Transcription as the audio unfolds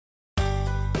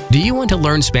Do you want to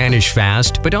learn Spanish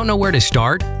fast but don't know where to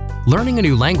start? Learning a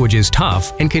new language is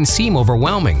tough and can seem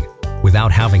overwhelming. Without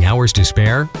having hours to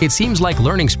spare, it seems like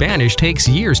learning Spanish takes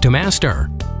years to master.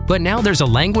 But now there's a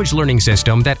language learning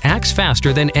system that acts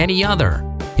faster than any other.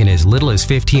 In as little as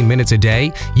 15 minutes a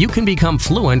day, you can become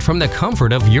fluent from the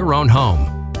comfort of your own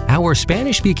home. Our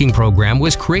Spanish-speaking program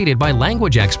was created by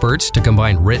language experts to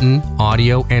combine written,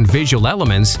 audio, and visual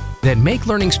elements that make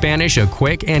learning Spanish a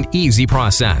quick and easy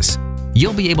process.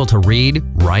 You'll be able to read,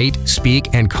 write,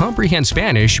 speak, and comprehend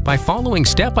Spanish by following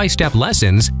step-by-step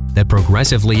lessons that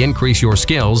progressively increase your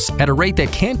skills at a rate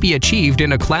that can't be achieved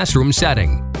in a classroom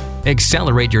setting.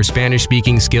 Accelerate your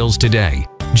Spanish-speaking skills today.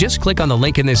 Just click on the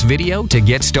link in this video to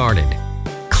get started.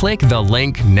 Click the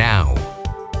link now.